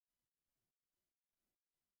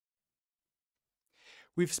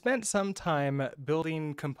We've spent some time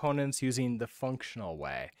building components using the functional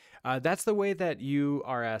way. That's the way that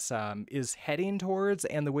Yew.rs is heading towards,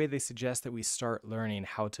 and the way they suggest that we start learning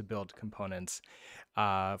how to build components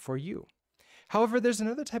for Yew. However, there's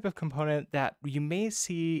another type of component that you may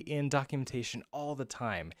see in documentation all the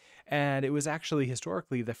time, and it was actually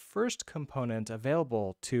historically the first component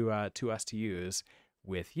available to us to use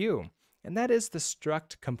with Yew, and that is the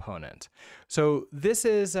struct component. So this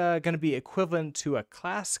is going to be equivalent to a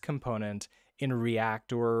class component in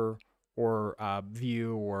React or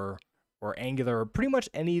Vue or Angular, or pretty much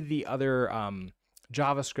any of the other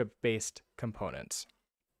JavaScript-based components.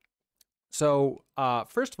 So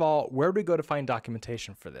first of all, where do we go to find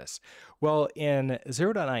documentation for this? Well, in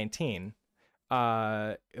 0.19,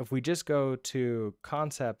 if we just go to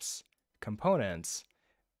concepts components,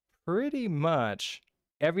 pretty much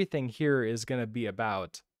everything here is going to be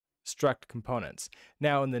about struct components.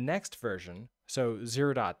 Now in the next version, so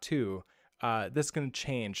 0.2, that's going to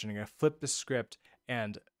change, and I'm going to flip the script,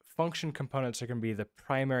 and function components are going to be the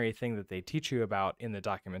primary thing that they teach you about in the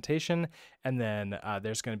documentation, and then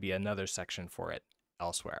there's going to be another section for it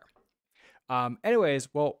elsewhere. Anyways,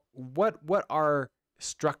 well, what are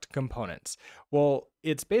struct components? Well,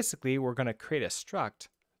 it's basically we're going to create a struct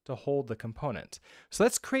to hold the component. So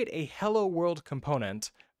let's create a hello world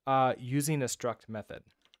component using a struct method.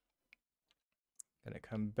 Going to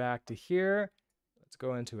come back to here. Let's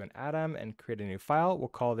go into an atom and create a new file. We'll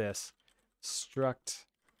call this struct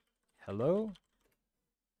hello,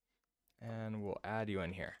 and we'll add you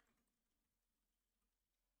in here.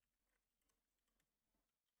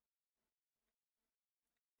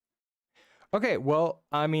 Okay, well,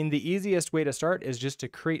 I mean, the easiest way to start is just to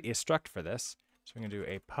create a struct for this. So I'm going to do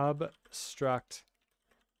a pub struct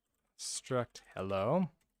hello.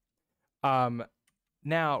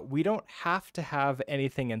 Now, we don't have to have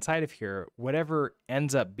anything inside of here. Whatever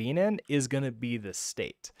ends up being in is going to be the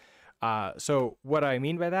state. So what I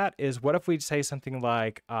mean by that is, what if we say something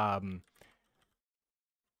like pub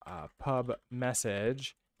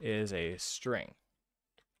message is a string?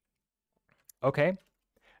 Okay,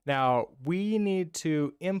 now we need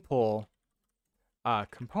to impl a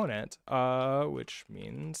component, which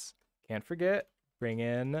means, can't forget, bring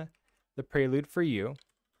in the prelude for you.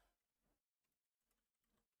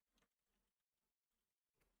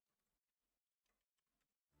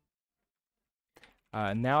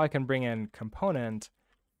 Now I can bring in component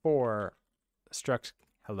for struct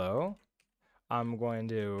hello. I'm going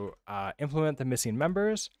to implement the missing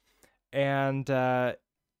members, and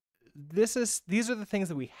these are the things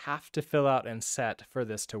that we have to fill out and set for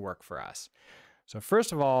this to work for us. So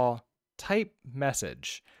first of all, type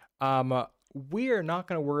message. We are not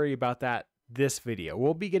going to worry about that this video.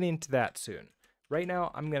 We'll be getting to that soon. Right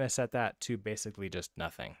now, I'm going to set that to basically just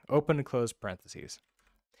nothing. Open and close parentheses.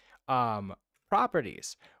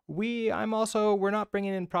 Properties. We're not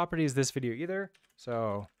bringing in properties this video either.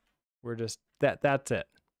 So we're just, that's it.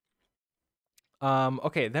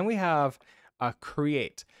 Okay, then we have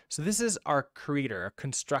create. So this is our creator, a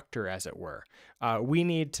constructor, as it were. We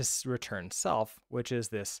need to return self, which is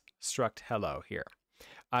this struct hello here.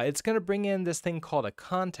 It's going to bring in this thing called a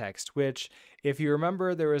context, which, if you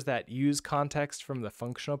remember, there was that use context from the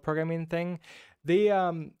functional programming thing.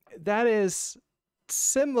 That is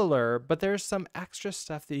similar, but there's some extra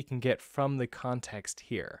stuff that you can get from the context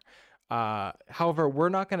here. However, we're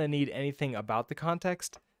not going to need anything about the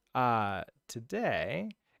context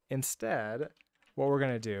today. Instead, what we're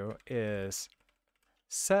going to do is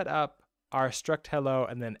set up our struct hello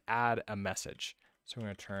and then add a message. So we're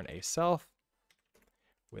going to turn a self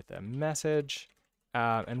with a message,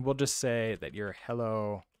 and we'll just say that you're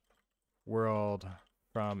hello world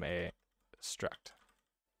from a struct.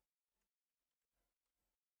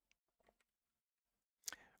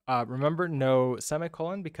 Remember, no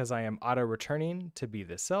semicolon, because I am auto returning to be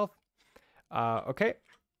the self. Okay.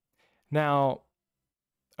 Now,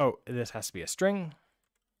 oh, this has to be a string.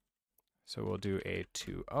 So we'll do a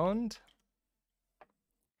toOwned.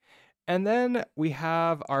 And then we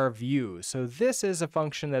have our view. So this is a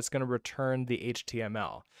function that's going to return the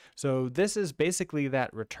HTML. So this is basically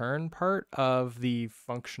that return part of the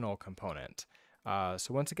functional component. So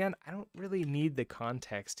once again, I don't really need the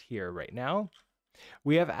context here right now.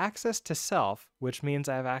 We have access to self, which means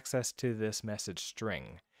I have access to this message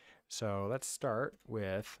string. So let's start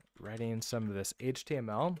with writing some of this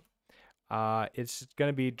HTML. It's going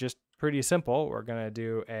to be just pretty simple. We're going to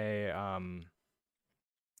do a,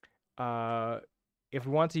 if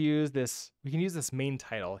we want to use this, we can use this main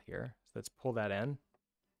title here. So let's pull that in.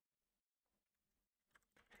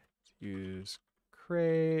 Let's use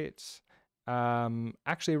crate.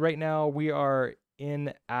 Actually, right now we are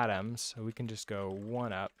in atoms, so we can just go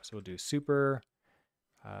one up. So we'll do super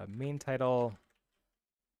main title,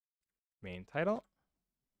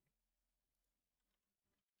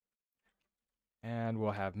 and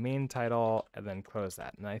we'll have main title and then close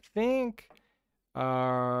that. And I think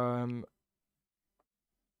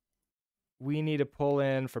we need to pull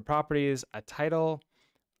in for properties a title,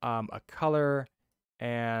 a color,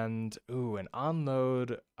 and an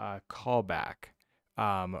onload callback.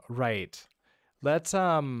 Right. Let's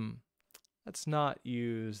not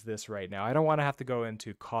use this right now. I don't want to have to go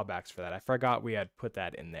into callbacks for that. I forgot we had put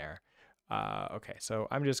that in there. Okay, so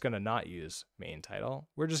I'm just gonna not use main title.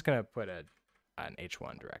 We're just gonna put an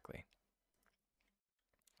h1 directly.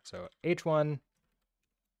 So h1.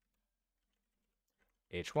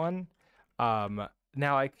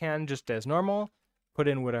 Now I can, just as normal, put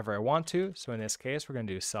in whatever I want to. So in this case, we're going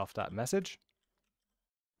to do self.message.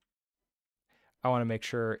 I want to make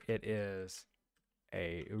sure it is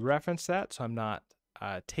a reference set, so I'm not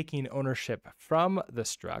taking ownership from the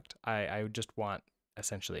struct. I just want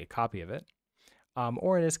essentially a copy of it.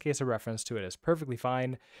 Or in this case, a reference to it is perfectly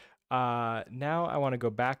fine. Now I want to go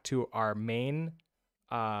back to our main,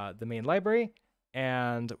 the main library,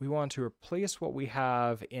 and we want to replace what we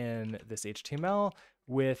have in this HTML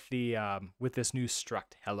with the with this new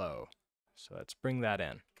struct hello. So let's bring that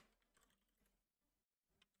in.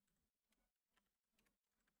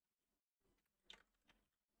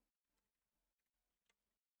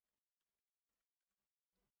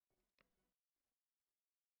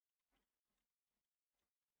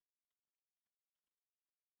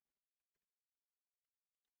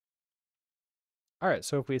 All right,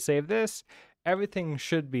 so if we save this, everything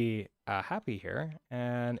should be happy here.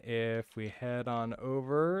 And if we head on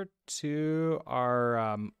over to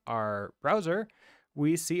our browser,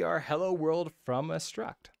 we see our hello world from a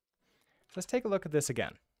struct. Let's take a look at this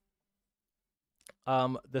again.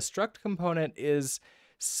 The struct component is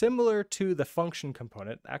similar to the function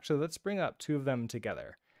component. Actually, let's bring up two of them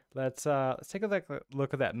together. Let's take a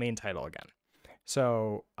look at that main title again.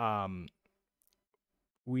 So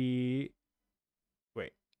wait.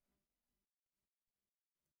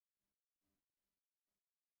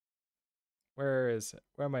 Where is it?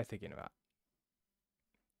 Where am I thinking about?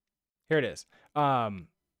 Here it is.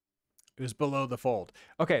 It was below the fold.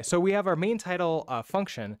 Okay, so we have our main title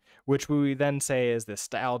function, which we then say is the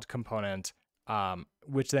styled component,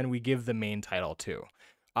 which then we give the main title to.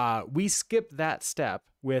 We skip that step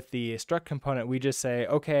with the struct component. We just say,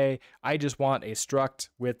 okay, I just want a struct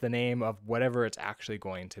with the name of whatever it's actually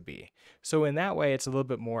going to be. So in that way, it's a little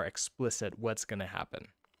bit more explicit what's going to happen.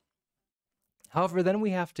 However, then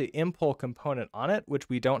we have to impl component on it, which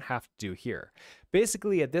we don't have to do here.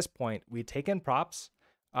 Basically, at this point, we take in props,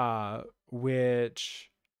 which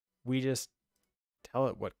we just tell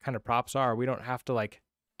it what kind of props are. We don't have to like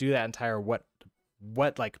do that entire what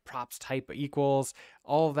like props type equals.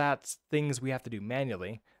 All of that's things we have to do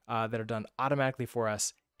manually that are done automatically for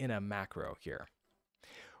us in a macro here.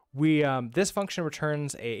 This function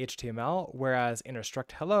returns a HTML, whereas in our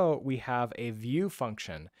struct hello, we have a view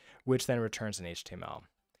function, which then returns an HTML.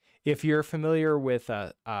 If you're familiar with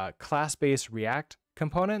class-based React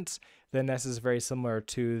components, then this is very similar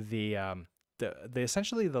to the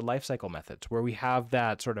essentially the lifecycle methods, where we have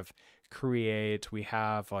that sort of create. We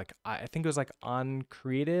have like I think it was like on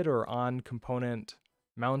created or on component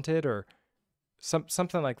mounted or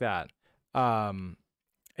something like that.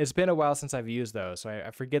 It's been a while since I've used those, so I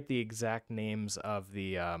forget the exact names of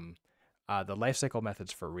the lifecycle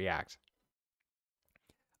methods for React.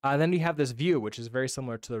 Then you have this view, which is very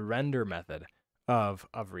similar to the render method of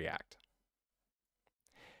React.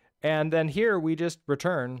 And then here we just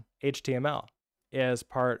return HTML as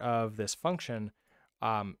part of this function.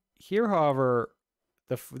 Here, however,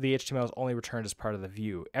 the HTML is only returned as part of the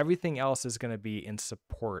view. Everything else is going to be in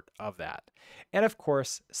support of that. And of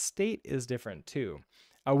course, state is different too.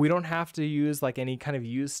 We don't have to use like any kind of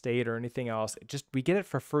use state or anything else. We get it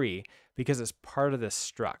for free because it's part of this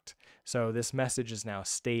struct. So this message is now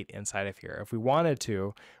state inside of here. If we wanted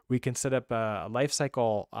to, we can set up a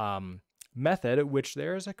lifecycle method, which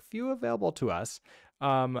there's a few available to us,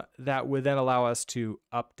 that would then allow us to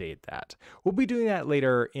update that. We'll be doing that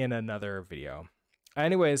later in another video.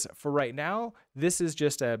 Anyways, for right now, this is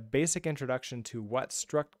just a basic introduction to what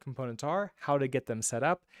struct components are, how to get them set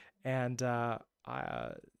up, and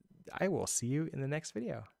I will see you in the next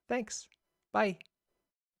video. Thanks. Bye.